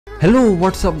Hello,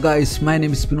 what's up guys? My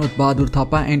name is Vinod Bahadur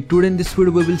Thapa and today in this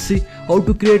video we will see how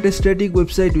to create a static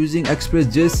website using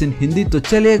Express.js in Hindi. तो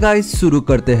चलिए guys शुरू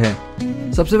करते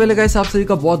हैं। सबसे पहले guys आप सभी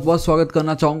का बहुत बहुत स्वागत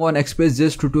करना चाहूंगा ऑन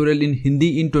Express.js ट्यूटोरियल इन हिंदी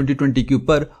इन 2020 के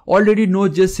ऊपर। ऑलरेडी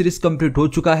Node.js सीरीज कंप्लीट हो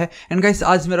चुका है एंड गाइस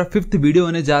आज मेरा 5th वीडियो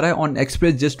होने जा रहा है ऑन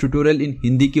Express.js ट्यूटोरियल इन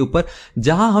हिंदी के ऊपर,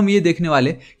 जहां हम ये देखने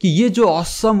वाले कि ये जो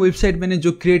ऑसम वेबसाइट मैंने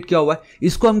जो क्रिएट किया हुआ है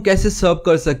इसको हम कैसे सर्व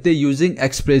कर सकते हैं यूजिंग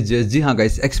Express.js। जी हाँ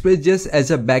guys, Express.js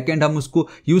as a backend हम उसको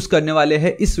यूज करने वाले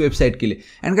हैं इस वेबसाइट के लिए।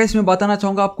 एंड गाइस मैं बताना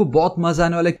चाहूंगा आपको बहुत मजा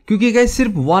आने वाला है, क्योंकि गाइस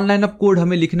सिर्फ वन लाइन ऑफ कोड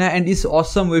हमें लिखना है एंड इस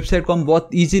ऑसम वेबसाइट को हम बहुत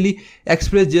इजीली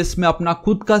Express.js में अपना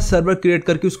खुद का सर्वर क्रिएट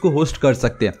करके उसको होस्ट कर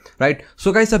सकते हैं, राइट।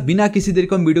 सो गाइस अब बिना किसी देरी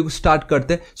को हम वीडियो को स्टार्ट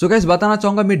करते हैं। सो गाइस बताना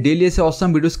चाहूंगा मैं डेली ऐसे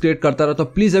ऑसम वीडियोस क्रिएट करता रहता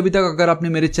हूं, प्लीज अभी तक अगर आपने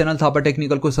मेरे चैनल थापा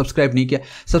टेक्निकल को सब्सक्राइब नहीं किया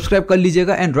सब्सक्राइब कर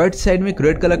लीजिएगा एंड राइट साइड में एक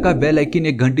रेड कलर का बेल आइकन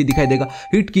एक घंटी दिखाई देगा,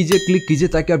 हिट कीजिए, क्लिक कीजिए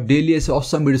ताकि आप डेली ऐसे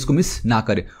ऑसम वीडियोस को मिस ना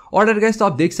करें। ऑर्डर गाइस तो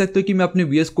आप देख सकते हो कि मैं अपने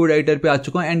VS कोड एडिटर पे आ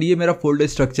चुका हूं एंड ये मेरा फोल्डर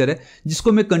स्ट्रक्चर है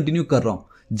जिसको मैं कंटिन्यू कर रहा हूं,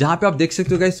 जहां पे आप देख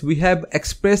सकते हो guys we have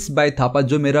express bye Thapa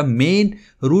जो मेरा मेन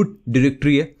रूट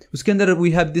डायरेक्टरी है। उसके अंदर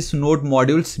we have this node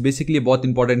modules, basically बहुत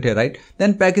इंपॉर्टेंट है, right.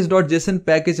 Then पैकेज.json,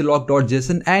 package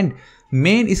लॉग.json and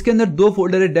main इसके अंदर दो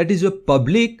फोल्डर है, that is your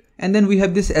public and then we have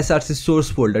this src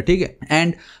source folder, ठीक है।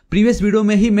 एंड प्रीवियस वीडियो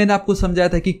में ही मैंने आपको समझाया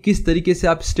था कि किस तरीके से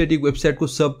आप स्टैटिक वेबसाइट को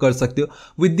सर्व कर सकते हो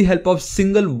with the help of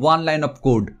single one line of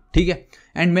code, ठीक है।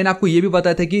 एंड मैंने आपको ये भी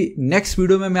बताया था कि नेक्स्ट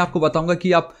वीडियो में मैं आपको बताऊंगा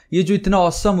कि आप ये जो इतना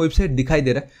ऑसम वेबसाइट दिखाई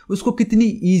दे रहा है उसको कितनी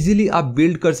इजीली आप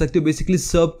बिल्ड कर सकते हो, बेसिकली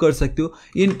सर्व कर सकते हो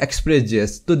इन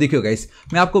Express.js। तो देखियो गाइस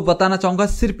मैं आपको बताना चाहूंगा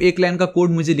सिर्फ एक लाइन का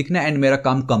कोड मुझे लिखना है एंड मेरा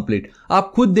काम कंप्लीट।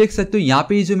 आप खुद देख सकते हो यहाँ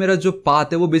पे ये जो मेरा जो पाथ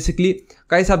है वो बेसिकली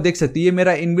गाइस आप देख सकते हो ये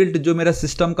मेरा इनबिल्ट जो मेरा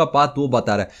सिस्टम का पाथ वो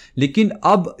बता रहा है, लेकिन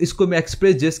अब इसको मैं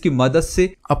Express.js की मदद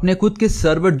से अपने खुद के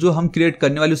सर्वर जो हम क्रिएट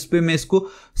करने वाले उस पर मैं इसको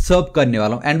सर्व करने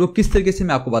वाला हूं एंड वो किस तरीके से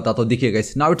मैं आपको बताता हूं। देखिए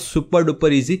guys now it's super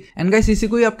duper easy and guys इसी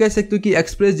को ही आप कह सकते हो कि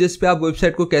Express.js पे आप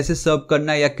वेबसाइट को कैसे सर्व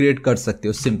करना है या क्रिएट कर सकते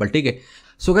हो, सिंपल, ठीक है।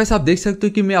 सो गाइस आप देख सकते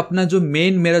हो कि मैं अपना जो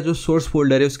मेन मेरा जो सोर्स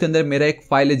फोल्डर है उसके अंदर मेरा एक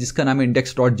फाइल है जिसका नाम है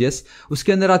index.js,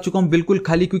 उसके अंदर आ चुका हूं बिल्कुल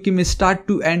खाली, क्योंकि मैं स्टार्ट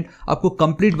टू एंड आपको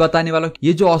कंप्लीट बताने वाला हूं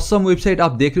ये जो ऑसम वेबसाइट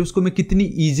आप देख रहे हो उसको मैं कितनी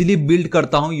इजीली बिल्ड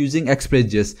करता हूं यूजिंग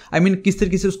Express.js। आई मीन किस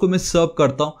तरीके से उसको मैं सर्व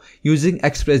करता हूं यूजिंग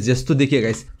Express.js। तो देखिए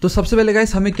गाइस, तो सबसे पहले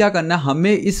गाइस हमें क्या करना है,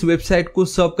 हमें इस वेबसाइट को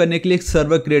सर्व करने के लिए एक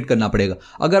सर्वर क्रिएट करना पड़ेगा।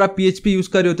 अगर आप PHP यूज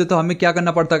कर रहे होते तो हमें क्या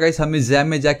करना पड़ता गाइस, हमें जैम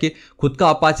में जाके खुद का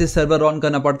अपाचे सर्वर ऑन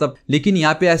करना पड़ता, लेकिन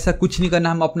यहाँ पे ऐसा कुछ नहीं करना,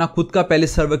 हम अपना खुद का पहले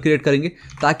सर्वर क्रिएट करेंगे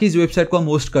ताकि इस वेबसाइट को हम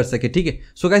होस्ट कर सके, ठीक है।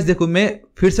 सो गाइस देखो मैं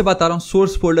फिर से बता रहा हूं,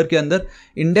 सोर्स फोल्डर के अंदर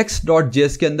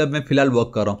index.js के अंदर मैं फिलहाल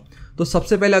वर्क कर रहा हूं। तो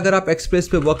सबसे पहले अगर आप एक्सप्रेस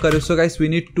पे वर्क कर रहे हो so guys we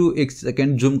need to, एक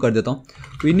सेकेंड जूम कर देता हूं,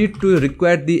 we need to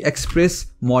require the express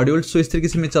module. सो इस तरीके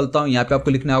से मैं चलता हूं, यहाँ पे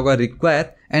आपको लिखना होगा रिक्वायर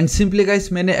एंड सिंपली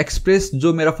गाइस मैंने एक्सप्रेस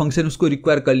जो मेरा फंक्शन उसको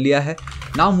रिक्वायर कर लिया है।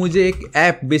 नाउ मुझे एक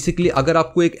ऐप, बेसिकली अगर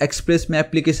आपको एक एक्सप्रेस में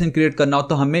एप्लीकेशन क्रिएट करना हो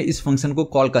तो हमें इस फंक्शन को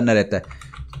कॉल करना रहता है,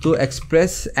 तो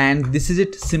express and this is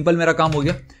it, simple मेरा काम हो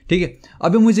गया, ठीक है।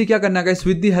 अभी मुझे क्या करना है guys,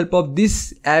 with the help of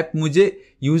this app मुझे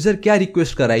यूजर क्या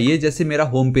रिक्वेस्ट कर रहा है, ये जैसे मेरा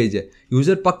होम पेज है,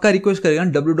 यूजर पक्का रिक्वेस्ट करेगा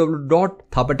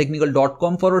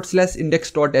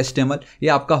www.thapatechnical.com/index.html, ये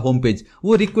आपका होम पेज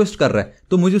वो रिक्वेस्ट कर रहा है,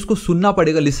 तो मुझे उसको सुनना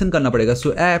पड़ेगा, लिसन करना पड़ेगा।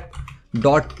 सो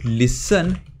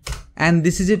app.listen and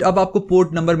this is it. अब आपको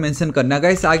पोर्ट नंबर मेंशन करना है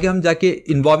गाइस, आगे हम जाके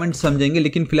इन्वायरमेंट समझेंगे,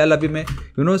 लेकिन फिलहाल अभी मैं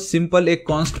सिंपल एक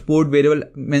कॉन्स्ट पोर्ट वेरिएबल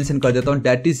मेंशन कर देता हूं,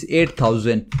 दैट इज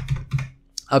 8000।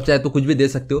 अब चाहे तो कुछ भी दे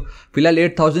सकते हो, फिलहाल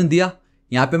 8000 दिया।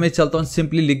 यहाँ पे मैं चलता हूँ,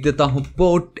 सिंपली लिख देता हूँ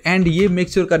पोर्ट एंड ये मेक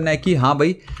श्योर करना है कि हाँ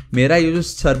भाई मेरा ये जो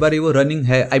सर्वर है वो रनिंग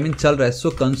है, आई मीन चल रहा है। सो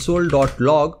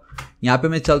console.log यहाँ पे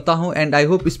मैं चलता हूँ एंड आई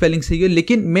होप स्पेलिंग सही है,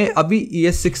 लेकिन मैं अभी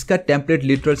ES6 का टेम्पलेट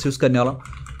लिटरल्स यूज करने वाला हूँ।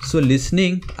 सो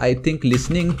listening, I think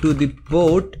listening to the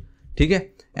port, ठीक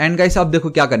है। एंड गाइस आप देखो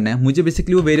क्या करना है, मुझे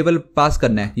बेसिकली वो वेरिएबल पास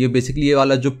करना है, ये बेसिकली ये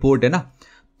वाला जो पोर्ट है ना,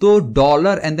 तो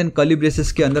dollar and then curly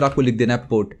braces के अंदर आपको लिख देना है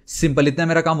पोर्ट, सिंपल, इतना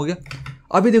मेरा काम हो गया।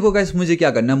 अभी देखो गाइस मुझे क्या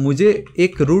करना है, मुझे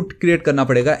एक रूट क्रिएट करना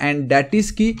पड़ेगा एंड दैट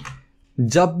इज कि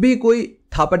जब भी कोई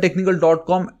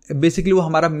thapatechnical.com बेसिकली वो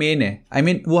हमारा मेन है, आई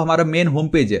मीन वो हमारा मेन होम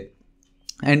पेज है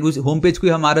एंड उस होम पेज को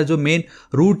हमारा जो मेन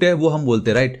रूट है वो हम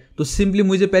बोलते हैं, राइट। तो सिंपली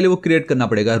मुझे पहले वो क्रिएट करना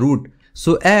पड़ेगा रूट।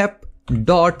 सो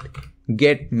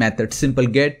app.get method, simple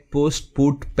get post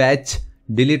put patch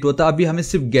delete होता, अभी हमें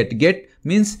सिर्फ gate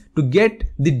means to get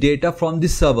the data from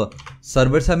this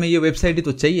server से हमें ये वेबसाइट ही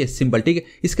तो चाहिए, सिंपल, ठीक है।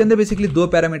 इसके अंदर बेसिकली दो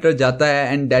पैरामीटर जाता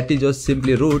है and that is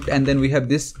simply root and then we have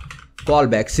this call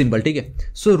back, simple, ठीक है।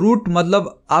 सो रूट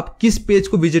मतलब आप किस पेज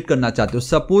को विजिट करना चाहते हो,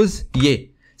 सपोज ये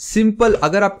सिंपल,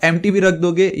 अगर आप एमटी भी रख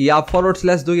दोगे या फॉरवर्ड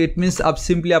 / दोगे इट मीन्स आप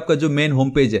सिंपली आपका जो मेन होम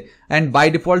पेज है एंड बाय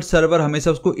डिफॉल्ट सर्वर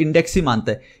हमेशा उसको इंडेक्स ही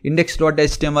मानता है,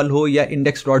 index.html हो या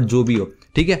index. जो भी हो,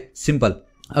 ठीक है, सिंपल।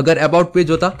 अगर अबाउट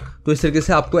पेज होता तो इस तरीके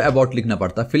से आपको अबाउट लिखना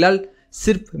पड़ता। फिलहाल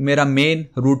सिर्फ मेरा main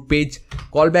root page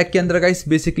call back के अंदर गाइस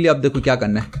बेसिकली अब देखो क्या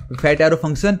करना है, फैट एरो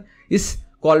फंक्शन इस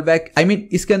कॉल बैक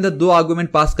इसके अंदर 2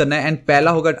 आर्गुमेंट पास करना है एंड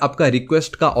पहला होगा आपका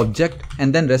रिक्वेस्ट का object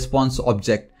and then response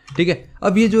object. ठीक है,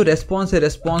 अब ये जो रेस्पॉन्स है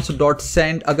रेस्पॉन्स डॉट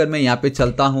सेंड, अगर मैं यहाँ पे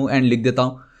चलता हूँ एंड लिख देता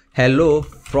हूँ hello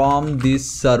from this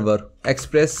server,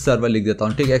 express server लिख देता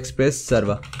हूँ। ठीक है, express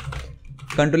server,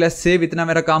 control S save, इतना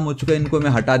मेरा काम हो चुका है, इनको मैं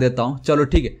हटा देता हूँ। चलो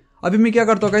ठीक है, अभी मैं क्या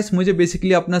करता हूँ गाइस, मुझे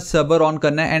बेसिकली अपना सर्वर ऑन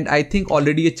करना है एंड आई थिंक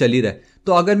ऑलरेडी ये चल ही रहा है।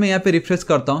 तो अगर मैं यहाँ पे रिफ्रेश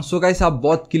करता हूँ सो गाइस आप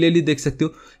बहुत क्लियरली देख सकते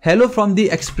हो hello from the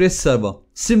express server,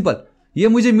 simple ये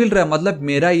मुझे मिल रहा है, मतलब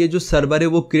मेरा ये जो सर्वर है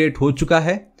वो क्रिएट हो चुका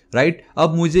है। राइट,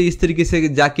 अब मुझे इस तरीके से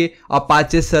जाके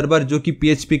अपाचे सर्वर जो कि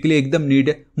PHP के लिए एकदम नीड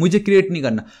है मुझे क्रिएट नहीं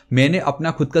करना, मैंने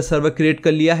अपना खुद का सर्वर क्रिएट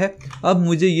कर लिया है। अब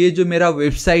मुझे ये जो मेरा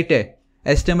वेबसाइट है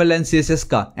HTML एंड CSS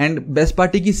का, एंड बेस्ट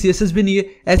पार्टी की CSS भी नहीं है,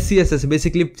 SCSS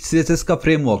बेसिकली CSS का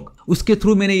फ्रेमवर्क, उसके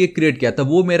थ्रू मैंने ये क्रिएट किया था,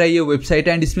 वो मेरा ये वेबसाइट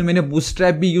है एंड इसमें मैंने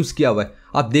बूटस्ट्रैप भी यूज किया हुआ है।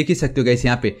 आप देख ही सकते हो गाइस,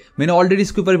 यहाँ पे मैंने ऑलरेडी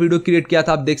इसके ऊपर वीडियो क्रिएट किया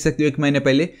था, आप देख सकते हो 1 महीने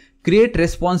पहले, create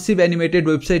responsive animated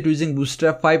website using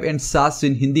bootstrap 5 and सास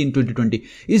इन हिंदी इन 2020।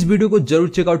 इस वीडियो को जरूर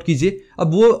चेकआउट कीजिए।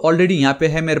 अब वो ऑलरेडी यहाँ पे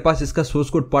है, मेरे पास इसका सोर्स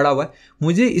कोड पड़ा हुआ है,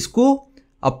 मुझे इसको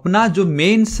अपना जो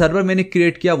मेन सर्वर मैंने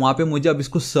क्रिएट किया वहां पे मुझे अब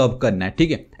इसको सर्व करना है।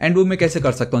 ठीक है, एंड वो मैं कैसे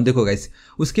कर सकता हूँ, देखो गाइस,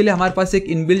 उसके लिए हमारे पास एक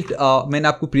इनबिल्ट मैंने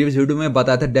आपको प्रीवियस वीडियो में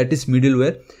बताया था, दैट इज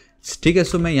मिडिलवेयर। ठीक है,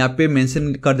 सो मैं यहाँ पे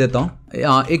मेंशन कर देता हूँ,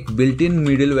 एक बिल्ट इन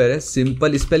मिडिलवेयर है,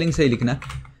 सिंपल स्पेलिंग से ही लिखना है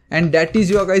and that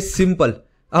is your guys simple.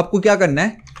 आपको क्या करना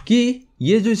है कि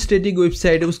ये जो स्टैटिक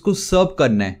वेबसाइट है उसको सर्व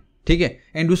करना है। ठीक है,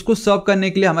 एंड उसको सर्व करने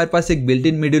के लिए हमारे पास एक बिल्ट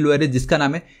इन मिडिलवेयर है जिसका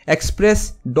नाम है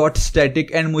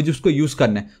express.static एंड मुझे उसको यूज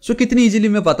करना है। सो कितनी इजीली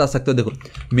मैं बता सकता हूँ, देखो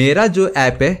मेरा जो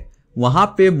ऐप है वहां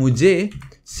पे मुझे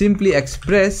सिंपली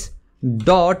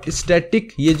express.static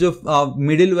ये जो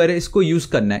मिडिलवेयर है इसको यूज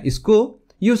करना है, इसको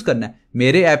यूज करना है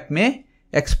मेरे ऐप में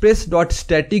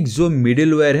express.static जो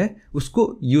मिडिलवेयर है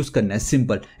उसको यूज करना है,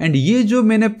 सिंपल। एंड ये जो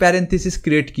मैंने पैरेंथेसिस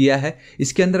क्रिएट किया है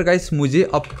इसके अंदर गाइस मुझे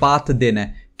अब पाथ देना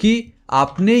है कि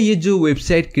आपने ये जो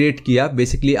वेबसाइट क्रिएट किया,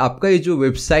 बेसिकली आपका ये जो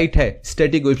वेबसाइट है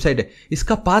स्टैटिक वेबसाइट है,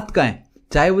 इसका पाथ कहाँ है,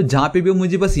 चाहे वो जहां पे भी हो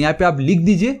मुझे बस यहाँ पे आप लिख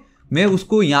दीजिए, मैं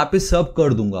उसको यहाँ पे सर्व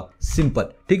कर दूंगा, सिंपल।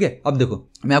 ठीक है, अब देखो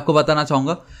मैं आपको बताना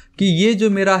चाहूंगा कि ये जो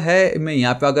मेरा है, मैं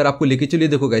यहाँ पे अगर आपको लेके चलिए,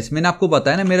 देखो गाइस मैंने आपको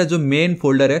बताया ना मेरा जो मेन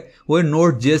फोल्डर है वो है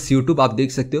Node.js यूट्यूब, आप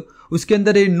देख सकते हो उसके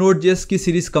अंदर ये Node.js की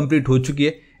सीरीज कंप्लीट हो चुकी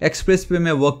है, एक्सप्रेस पे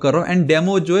मैं वर्क कर रहा हूँ एंड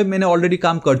डेमो जो है मैंने ऑलरेडी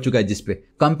काम कर चुका है जिसपे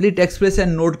कंप्लीट एक्सप्रेस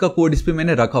एंड नोड का कोड इस पे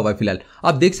मैंने रखा हुआ है। फिलहाल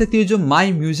आप देख सकते हो जो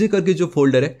माई म्यूजिक करके जो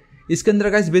फोल्डर है इसके अंदर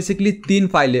गाइस बेसिकली 3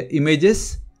 फाइल है,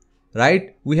 images,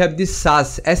 right, we have this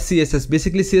सास SCSS,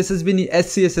 बेसिकली CSS भी नहीं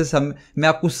SCSS मैं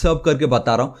आपको सर्व करके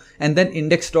बता रहा हूँ, एंड देन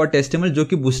index.html जो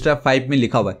कि बूटस्ट्रैप 5 में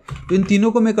लिखा हुआ है। तो इन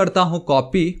तीनों को मैं करता हूँ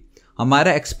कॉपी,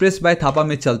 हमारा एक्सप्रेस बाय थापा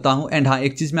में चलता हूँ एंड हाँ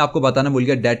एक चीज मैं आपको बताना भूल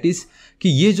गया, डेट इज कि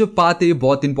ये जो पाथ है ये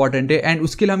बहुत इंपॉर्टेंट है एंड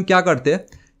उसके लिए हम क्या करते हैं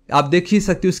आप देख ही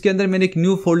सकते हो, उसके अंदर मैंने एक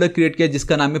न्यू फोल्डर क्रिएट किया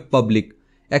जिसका नाम है पब्लिक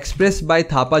एक्सप्रेस बाय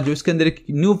थापा, जो इसके अंदर एक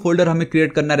न्यू फोल्डर हमें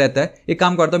क्रिएट करना रहता है। एक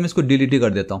काम करता हूँ मैं इसको डिलीट ही कर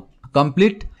देता हूँ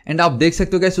कंप्लीट, एंड आप देख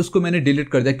सकते हो गाइस उसको मैंने डिलीट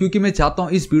कर दिया क्योंकि मैं चाहता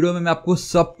हूँ इस वीडियो में मैं आपको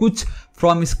सब कुछ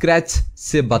फ्रॉम स्क्रैच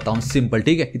से बताऊँ, सिंपल।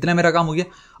 ठीक है, इतना मेरा काम हो गया।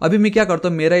 अभी मैं क्या करता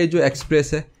हूँ, मेरा ये जो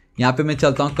एक्सप्रेस है यहाँ पे मैं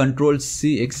चलता हूँ Ctrl+C,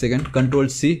 एक सेकेंड,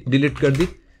 Ctrl+C डिलीट कर दी,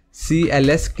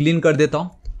 CLS क्लीन कर देता हूँ।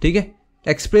 ठीक है,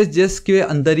 एक्सप्रेस जेस के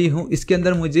अंदर ही हूँ, इसके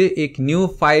अंदर मुझे एक न्यू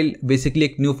फाइल, बेसिकली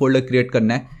एक न्यू फोल्डर क्रिएट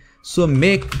करना है। सो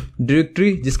मेक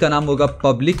डायरेक्टरी जिसका नाम होगा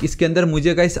पब्लिक, इसके अंदर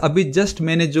मुझे गाइस अभी जस्ट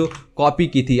मैंने जो कॉपी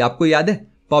की थी आपको याद है,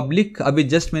 पब्लिक अभी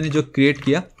जस्ट मैंने जो क्रिएट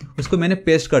किया उसको मैंने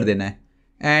पेस्ट कर देना है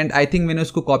एंड आई थिंक मैंने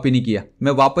उसको कॉपी नहीं किया।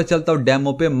 मैं वापस चलता हूँ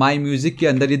डेमो पे, माई म्यूजिक के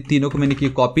अंदर ये तीनों को मैंने की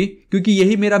कॉपी क्योंकि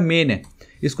यही मेरा मेन है।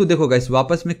 इसको देखो गाइस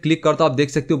वापस मैं क्लिक करता हूँ, आप देख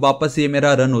सकते हो वापस ये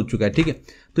मेरा रन हो चुका है। ठीक है,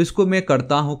 तो इसको मैं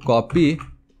करता हूँ कॉपी,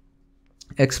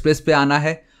 एक्सप्रेस पे आना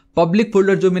है, पब्लिक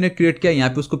फोल्डर जो मैंने क्रिएट किया यहाँ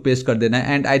पे उसको पेस्ट कर देना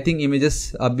है एंड आई थिंक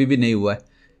इमेजेस अभी भी नहीं हुआ है,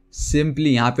 सिंपली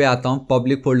यहाँ पे आता हूँ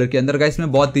पब्लिक फोल्डर के अंदर। गाइस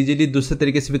मैं बहुत इजीली दूसरे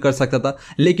तरीके से भी कर सकता था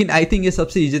लेकिन आई थिंक ये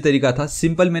सबसे इजी तरीका था,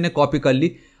 सिंपल मैंने कॉपी कर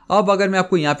ली। अब अगर मैं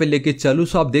आपको यहाँ पे लेके चलूँ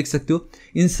तो आप देख सकते हो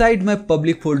inside my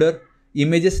public folder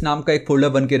images नाम का एक फोल्डर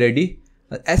बन के रेडी,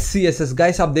 SCSS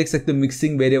गाइस आप देख सकते हो,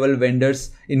 मिक्सिंग वेरिएबल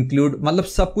वेंडर्स इंक्लूड, मतलब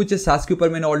सब कुछ है। सास के ऊपर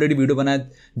मैंने ऑलरेडी वीडियो बनाया,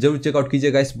 जरूर चेकआउट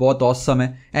कीजिए गाइस, बहुत ऑसम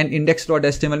है। एंड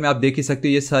index.html में आप देख ही सकते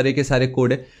हो ये सारे के सारे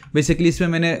कोड है। बेसिकली इसमें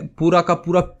मैंने पूरा का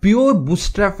पूरा प्योर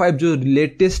बूटस्ट्रैप 5 जो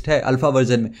लेटेस्ट है अल्फा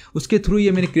वर्जन में उसके थ्रू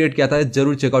ये मैंने क्रिएट किया था,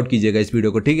 जरूर चेकआउट कीजिएगा इस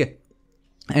वीडियो को। ठीक है,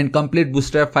 एंड कंप्लीट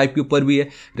बूटस्ट्रैप 5 के ऊपर भी है,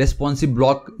 रेस्पॉन्सिव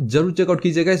ब्लॉक, जरूर चेकआउट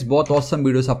कीजिएगा, इस बहुत ऑसम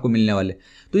वीडियोस आपको मिलने वाले।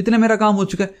 तो इतना मेरा काम हो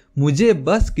चुका है, मुझे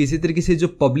बस किसी तरीके से जो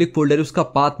पब्लिक फोल्डर है उसका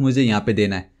पाथ मुझे यहाँ पे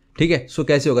देना है। ठीक है, सो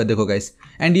कैसे होगा देखो गाइस,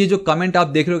 एंड ये जो कमेंट आप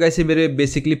देख रहे हो गाइस ये मेरे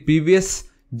बेसिकली प्रीवियस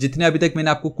जितने अभी तक मैंने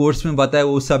आपको कोर्स में बताया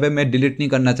वो सब है, मैं डिलीट नहीं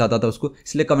करना चाहता था उसको,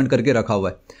 इसलिए कमेंट करके रखा हुआ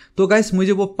है। तो गाइस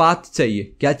मुझे वो पाथ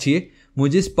चाहिए, क्या चाहिए,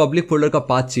 मुझे इस पब्लिक फोल्डर का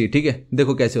पाथ चाहिए। ठीक है,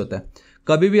 देखो कैसे होता है।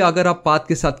 कभी भी अगर आप पाथ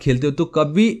के साथ खेलते हो तो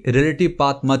कभी रिलेटिव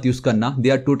पाथ मत यूज करना। They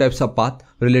are two types of path,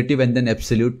 relative and then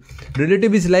absolute.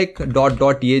 Relative is like dot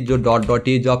dot ये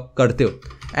जो आप करते हो,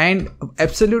 एंड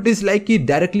एब्सोल्यूट इज लाइक कि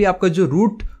डायरेक्टली आपका जो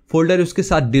रूट फोल्डर है उसके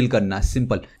साथ डील करना है,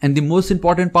 simple. And the most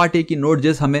important part है कि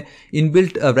नोड.जेएस हमें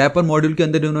इनबिल्ट रैपर मॉड्यूल के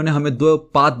अंदर उन्होंने हमें दो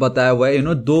पाथ बताया हुआ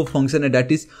है, दो फंक्शन है,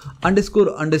 दैट इज अंडरस्कोर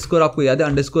अंडरस्कोर, आपको याद है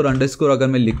अंडरस्कोर अंडरस्कोर। अगर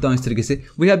मैं लिखता हूँ इस तरीके से,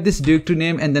 we have this directory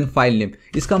name and then file name,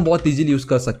 इसका हम बहुत इजीली यूज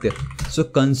कर सकते हैं। सो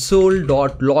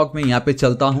console.log में यहाँ पे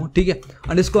चलता हूँ, ठीक है,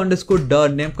 अंडरस्कोर अंडरस्कोर डर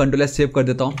नेम, कंट्रोल एस सेव कर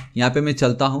देता हूँ, यहाँ पे मैं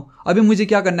चलता हूँ। अभी मुझे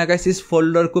क्या करना है गाइस, इस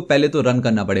फोल्डर को पहले तो रन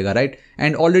करना पड़ेगा, राइट।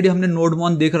 एंड ऑलरेडी हमने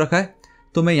नोडमॉन देख रखा है,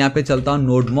 तो मैं यहाँ पे चलता हूँ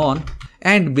नोडमॉन,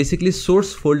 एंड बेसिकली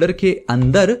सोर्स फोल्डर के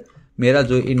अंदर मेरा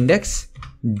जो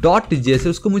index.js है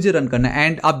उसको मुझे रन करना है।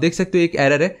 एंड आप देख सकते हो एक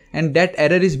एरर है, and that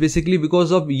error is basically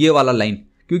because of ये वाला लाइन,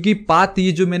 क्योंकि पाथ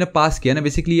ये जो मैंने पास किया ना,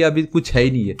 बेसिकली ये अभी कुछ है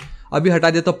ही नहीं है। अभी हटा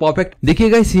देता हूं, परफेक्ट।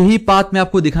 देखिएगा यही पाथ मैं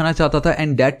आपको दिखाना चाहता था,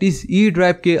 and that is E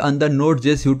drive के अंदर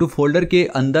नोड.जेएस यूट्यूब फोल्डर के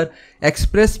अंदर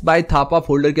एक्सप्रेस बाय थापा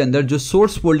फोल्डर के अंदर जो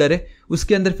सोर्स फोल्डर है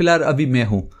उसके अंदर फिलहाल अभी मैं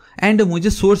हूं। एंड मुझे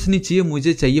सोर्स नहीं चाहिए,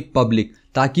 मुझे चाहिए पब्लिक,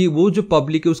 ताकि वो जो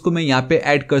पब्लिक है उसको मैं यहाँ पे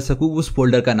ऐड कर सकूँ उस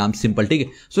फोल्डर का नाम, सिंपल, ठीक है।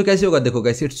 सो कैसे होगा देखो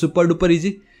guys, it's super duper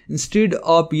easy. Instead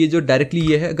of ये जो डायरेक्टली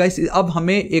ये है गाइस, अब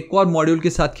हमें एक और मॉड्यूल के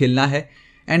साथ खेलना है,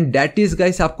 एंड दैट इज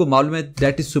गाइस आपको मालूम है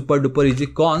that is super duper easy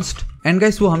const, and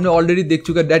guys वो हमने ऑलरेडी देख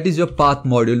चुका है, that is your path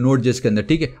module नोड.जेएस के अंदर,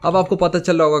 ठीक है। अब आपको पता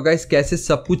चल रहा होगा गाइस कैसे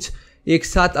सब कुछ एक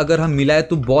साथ अगर हम मिलाए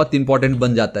तो बहुत इंपॉर्टेंट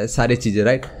बन जाता है सारी चीजें,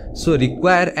 राइट। सो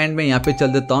रिक्वायर, एंड मैं यहाँ पे चल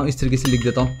देता हूँ, इस तरीके से लिख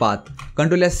देता हूँ पाथ,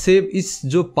 कंट्रोल एस सेव। इस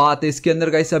जो पाथ है इसके अंदर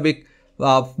गाइस अब एक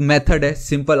मेथड है,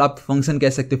 सिंपल आप फंक्शन कह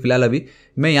सकते हो। फिलहाल अभी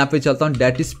मैं यहाँ पे चलता हूँ,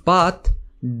 that is path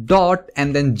dot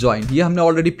and then join. ये हमने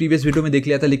ऑलरेडी प्रीवियस वीडियो में देख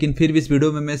लिया था, लेकिन फिर भी इस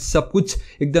वीडियो में मैं सब कुछ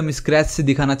एकदम स्क्रैच से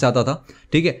दिखाना चाहता था,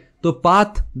 ठीक है। तो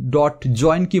पाथ डॉट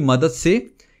ज्वाइन की मदद से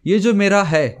ये जो मेरा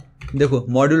है, देखो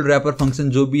मॉड्यूल रैपर फंक्शन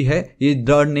जो भी है, ये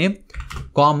डर नेम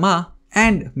कॉमा,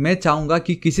 एंड मैं चाहूंगा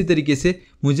कि किसी तरीके से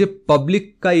मुझे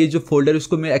पब्लिक का ये जो फोल्डर है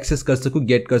उसको मैं एक्सेस कर सकूं,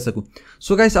 गेट कर सकूं।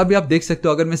 सो गाइस अभी आप देख सकते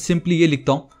हो, अगर मैं सिंपली ये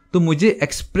लिखता हूं तो मुझे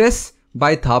एक्सप्रेस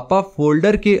बाय थापा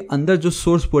फोल्डर के अंदर जो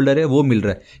सोर्स फोल्डर है वो मिल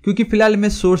रहा है, क्योंकि फिलहाल मैं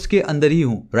सोर्स के अंदर ही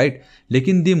हूं, राइट।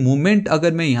 लेकिन द मोमेंट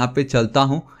अगर मैं यहां पे चलता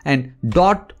हूं and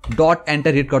dot dot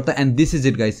enter hit करता हूं, and this is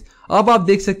it guys. अब आप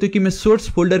देख सकते हो कि मैं सोर्स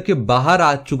फोल्डर के बाहर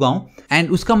आ चुका हूं,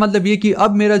 एंड उसका मतलब ये कि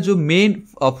अब मेरा जो मेन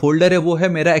फोल्डर है वो है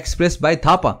मेरा express bye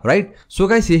Thapa, right. So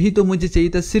guys यही तो मुझे चाहिए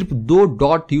था, सिर्फ 2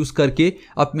 डॉट यूज करके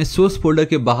अब मैं सोर्स फोल्डर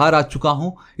के बाहर आ चुका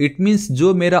हूं। इट मींस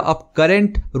जो मेरा अब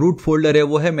करंट रूट फोल्डर है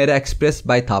वो है मेरा एक्सप्रेस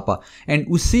बाय थापा, एंड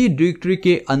उसी डायरेक्टरी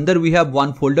के अंदर वी हैव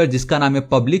वन फोल्डर जिसका नाम है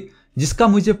पब्लिक, जिसका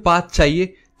मुझे पाथ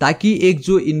चाहिए, ताकि एक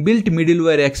जो inbuilt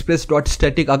middleware express dot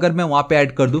static अगर मैं वहां पे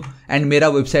ऐड कर दूं एंड मेरा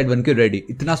वेबसाइट बनके रेडी।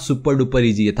 इतना सुपर डुपर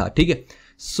इजी ये था, ठीक है।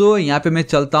 सो यहाँ पे मैं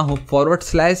चलता हूँ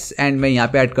 // एंड मैं यहाँ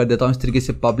पे ऐड कर देता हूँ इस तरीके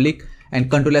से public, and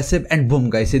control S save, and boom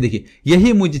guys, ये देखिए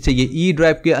यही मुझे चाहिए। ई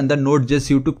ड्राइव के अंदर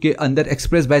नोड.जेएस यूट्यूब के अंदर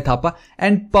express bye Thapa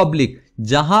and public,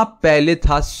 जहां पहले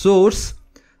था सोर्स,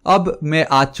 अब मैं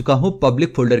आ चुका हूं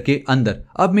पब्लिक फोल्डर के अंदर।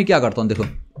 अब मैं क्या करता हूं, देखो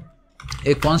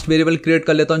एक कॉन्स्ट वेरिएबल क्रिएट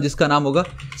कर लेता हूं जिसका नाम होगा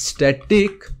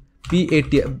स्टैटिक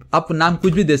PAT। आप नाम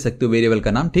कुछ भी दे सकते हो वेरिएबल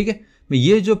का नाम, ठीक है।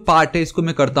 ये जो पार्ट है इसको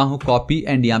मैं करता हूं कॉपी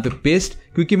एंड यहाँ पे पेस्ट,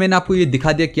 क्योंकि मैंने आपको ये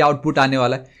दिखा दिया क्या आउटपुट आने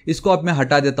वाला है। इसको अब मैं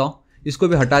हटा देता हूं, इसको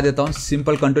भी हटा देता हूं,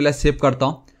 सिंपल कंट्रोल एस सेव करता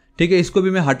हूं, ठीक है। इसको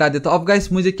भी मैं हटा देता हूं। अब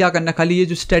गाइस मुझे क्या करना है, खाली ये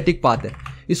जो स्टैटिक पाथ है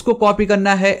इसको कॉपी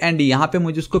करना है एंड यहाँ पे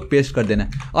मुझे उसको पेस्ट कर देना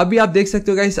है। अभी आप देख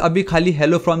सकते हो गाइस, अभी खाली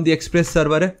hello from the express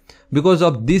server है बिकॉज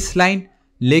ऑफ दिस लाइन,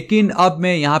 लेकिन अब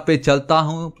मैं यहाँ पे चलता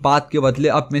हूँ पाथ के बदले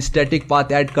अब मैं स्टैटिक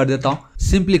पाथ ऐड कर देता हूँ,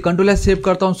 सिंपली कंट्रोल एस सेव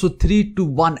करता हूँ। सो 3 2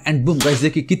 1 एंड बूम गाइस,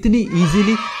 देखिए कितनी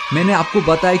इजीली मैंने आपको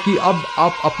बताया कि अब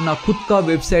आप अपना खुद का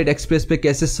वेबसाइट एक्सप्रेस पे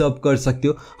कैसे सर्व कर सकते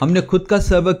हो। हमने खुद का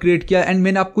सर्वर क्रिएट किया, एंड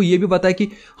मैंने आपको ये भी बताया कि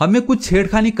हमें कुछ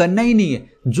छेड़खानी करना ही नहीं है।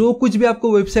 जो कुछ भी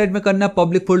आपको वेबसाइट में करना है,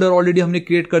 पब्लिक फोल्डर ऑलरेडी हमने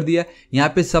क्रिएट कर दिया है।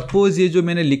 यहाँ पे सपोज ये जो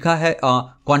मैंने लिखा है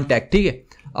कॉन्टैक्ट, ठीक है।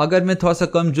 अगर मैं थोड़ा सा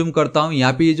कम जूम करता हूँ,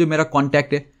 यहाँ पे ये जो मेरा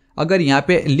कॉन्टैक्ट है, अगर यहाँ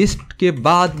पे लिस्ट के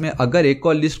बाद में अगर एक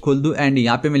और लिस्ट खोल दूं एंड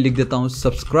यहाँ पे मैं लिख देता हूँ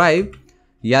सब्सक्राइब,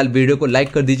 यार वीडियो को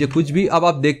लाइक कर दीजिए कुछ भी। अब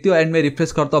आप देखते हो एंड मैं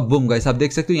रिफ्रेश करता हूँ, बूम गाइस आप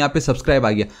देख सकते हो यहाँ पे सब्सक्राइब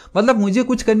आ गया। मतलब मुझे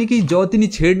कुछ करने की जरूरत ही नहीं,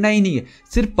 छेड़ना ही नहीं है,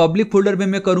 सिर्फ पब्लिक फोल्डर में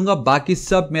मैं करूंगा, बाकी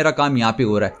सब मेरा काम यहाँ पे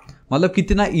हो रहा है। मतलब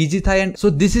कितना इजी था। And so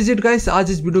this is it guys,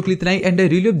 आज इस वीडियो के लिए इतना ही। एंड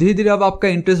रियली धीरे धीरे अब आपका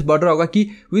इंटरेस्ट बढ़ रहा होगा कि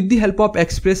with the help of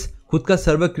express खुद का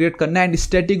सर्वर क्रिएट करना है एंड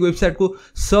स्टैटिक वेबसाइट को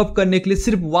सर्व करने के लिए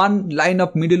सिर्फ 1 line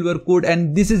of middleware code and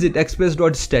this is it,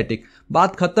 express.static।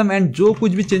 बात खत्म। एंड जो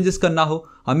कुछ भी चेंजेस करना हो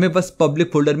हमें बस पब्लिक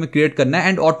फोल्डर में क्रिएट करना है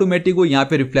एंड ऑटोमेटिक वो यहाँ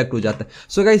पे रिफ्लेक्ट हो जाता है।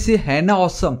 सो गाइस ये है ना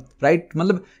ऑसम, राइट?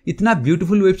 मतलब इतना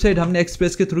ब्यूटीफुल वेबसाइट हमने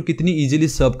एक्सप्रेस के थ्रू कितनी इजीली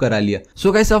सर्व करा लिया।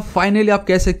 सो गाइस अब फाइनली आप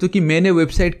कह सकते हो कि मैंने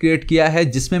वेबसाइट क्रिएट किया है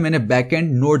जिसमें मैंने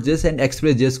बैकएंड नोड.js एंड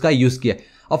एक्सप्रेस.js का यूज किया।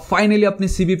 अब फाइनली अपने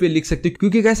सीवी पे लिख सकते हो,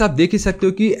 क्योंकि गाइस आप देख ही सकते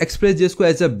हो कि एक्सप्रेस.js को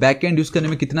एज अ बैकएंड यूज करने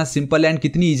में कितना सिंपल है एंड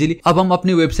कितनी इजीली अब हम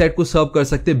अपनी वेबसाइट को सर्व कर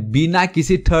सकते हैं बिना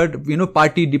किसी थर्ड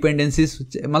पार्टी डिपेंडेंसीज,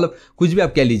 मतलब कुछ भी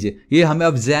आप कह लीजिए। ये हमें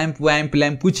अब जैम्प वैम्प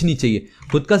लैम्प कुछ नहीं चाहिए,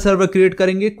 खुद का सर्वर क्रिएट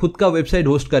करेंगे, खुद का वेबसाइट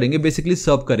होस्ट करेंगे, बेसिकली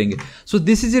सर्व करेंगे। So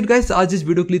this is it guys, आज इस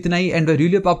वीडियो के लिए इतना ही एंड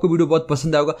रियली आपको वीडियो बहुत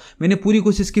पसंद आएगा। मैंने पूरी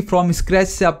कोशिश की फ्रॉम स्क्रैच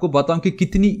से आपको बताऊं कि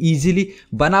कितनी इजीली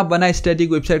बना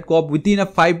स्टैटिक वेबसाइट को आप विद इन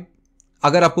 5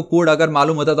 अगर आपको कोड अगर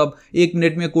मालूम होता तो अब 1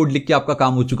 मिनट में कोड लिख के आपका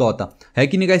काम हो चुका होता है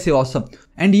कि नहीं गाइस? ये ऑसम।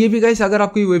 एंड ये भी गाइस अगर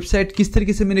आपको ये वेबसाइट किस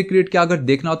तरीके से मैंने क्रिएट किया अगर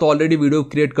देखना हो तो ऑलरेडी वीडियो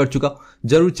क्रिएट कर चुका,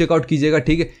 जरूर चेकआउट कीजिएगा,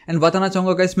 ठीक है? एंड बताना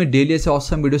चाहूंगा गाइस मैं डेली ऐसे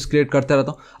ऑसम वीडियोस क्रिएट करता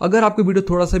रहता हूँ। अगर आपको वीडियो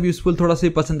थोड़ा सा भी यूजफुल, थोड़ा सा भी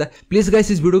पसंद है, प्लीज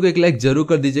गाइस इस वीडियो को एक लाइक जरूर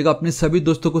कर दीजिएगा। अपने सभी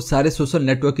दोस्तों को सारे सोशल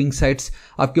नेटवर्किंग साइट्स,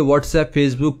 आपके व्हाट्सएप,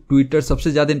 फेसबुक, ट्विटर,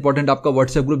 सबसे ज्यादा इंपॉर्टेंट आपका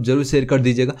व्हाट्सएप ग्रुप जरूर शेयर कर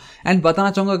दीजिएगा। एंड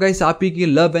बताना चाहूंगा गाइस आप ही की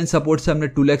लव एंड सपोर्ट से हमने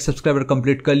 2 लाख सब्सक्राइबर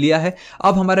कंप्लीट कर लिया है।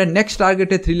 अब हमारा नेक्स्ट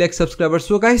टारगेट है 3 लाख सब्सक्राइबर्स।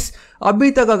 सो गाइस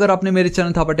अभी तक अगर आपने मेरे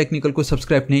चैनल थापा टेक्निकल को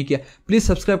सब्सक्राइब नहीं किया, प्लीज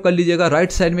सब्सक्राइब कर लीजिएगा।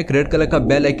 राइट साइड में एक रेड कलर का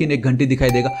बेल आइकन, एक घंटी दिखाई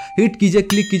देगा, हिट कीजिए,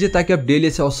 क्लिक कीजिए ताकि आप डेली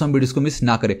से ऑसम वीडियोस को मिस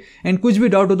ना करें। एंड कुछ भी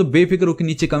डाउट हो तो बेफिक्र होकर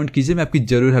नीचे कमेंट कीजिए, मैं आपकी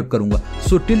जरूर हेल्प करूंगा।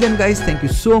 So till then guys, thank you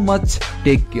so much,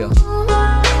 take care.